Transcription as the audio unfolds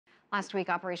Last week,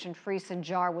 Operation Free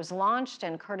Sinjar was launched,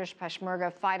 and Kurdish Peshmerga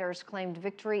fighters claimed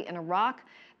victory in Iraq.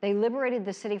 They liberated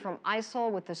the city from ISIL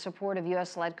with the support of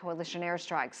U.S.-led coalition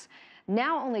airstrikes.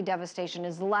 Now only devastation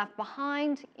is left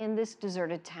behind in this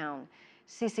deserted town.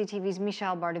 CCTV's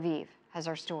Michel Bardaviv has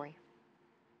our story.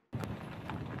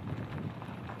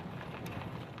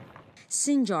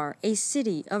 Sinjar, a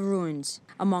city of ruins.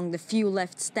 Among the few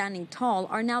left standing tall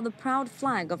are now the proud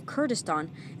flag of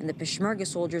Kurdistan and the Peshmerga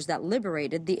soldiers that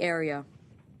liberated the area.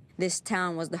 This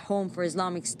town was the home for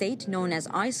Islamic State, known as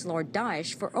ISIL or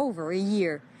Daesh, for over a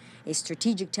year, a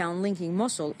strategic town linking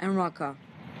Mosul and Raqqa.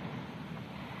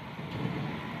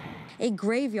 A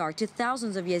graveyard to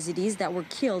thousands of Yazidis that were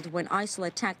killed when ISIL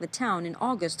attacked the town in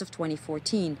August of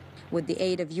 2014. With the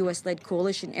aid of U.S.-led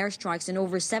coalition airstrikes and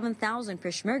over 7,000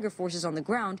 Peshmerga forces on the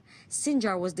ground,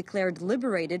 Sinjar was declared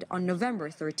liberated on November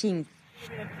 13th.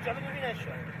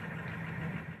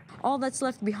 All that's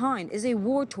left behind is a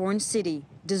war-torn city,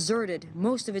 deserted.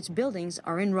 Most of its buildings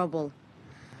are in rubble.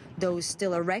 Those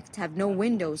still erect have no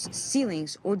windows,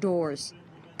 ceilings, or doors.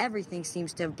 Everything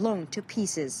seems to have blown to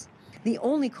pieces. The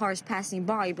only cars passing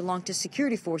by belong to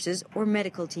security forces or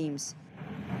medical teams.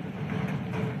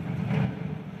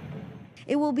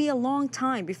 It will be a long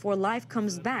time before life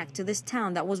comes back to this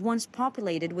town that was once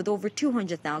populated with over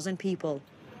 200,000 people.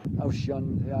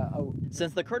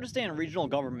 Since the Kurdistan regional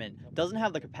government doesn't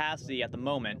have the capacity at the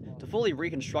moment to fully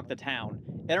reconstruct the town,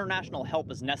 international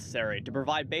help is necessary to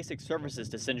provide basic services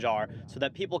to Sinjar so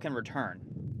that people can return.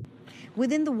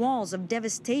 Within the walls of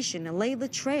devastation lay the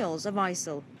trails of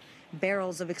ISIL.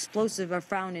 Barrels of explosive are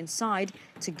found inside,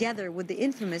 together with the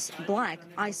infamous black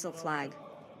ISIL flag.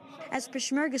 As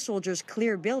Peshmerga soldiers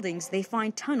clear buildings, they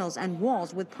find tunnels and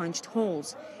walls with punched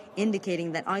holes,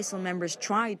 indicating that ISIL members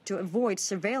tried to avoid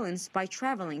surveillance by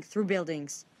traveling through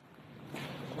buildings.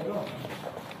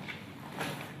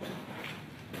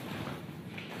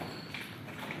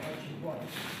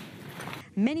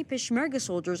 Many Peshmerga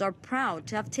soldiers are proud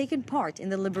to have taken part in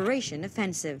the liberation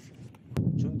offensive.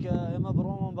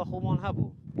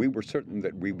 We were certain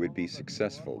that we would be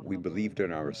successful. We believed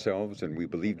in ourselves and we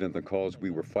believed in the cause we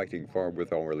were fighting for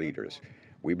with our leaders.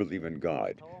 We believe in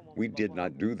God. We did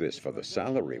not do this for the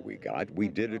salary we got. We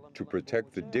did it to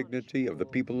protect the dignity of the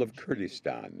people of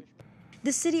Kurdistan.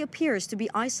 The city appears to be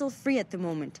ISIL-free at the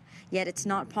moment, yet it's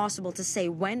not possible to say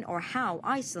when or how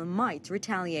ISIL might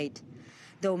retaliate.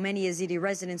 Though many Yazidi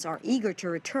residents are eager to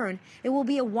return, it will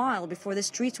be a while before the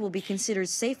streets will be considered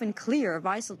safe and clear of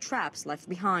ISIL traps left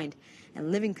behind,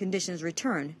 and living conditions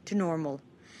return to normal.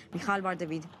 Michal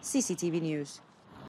Bardavid, CCTV News.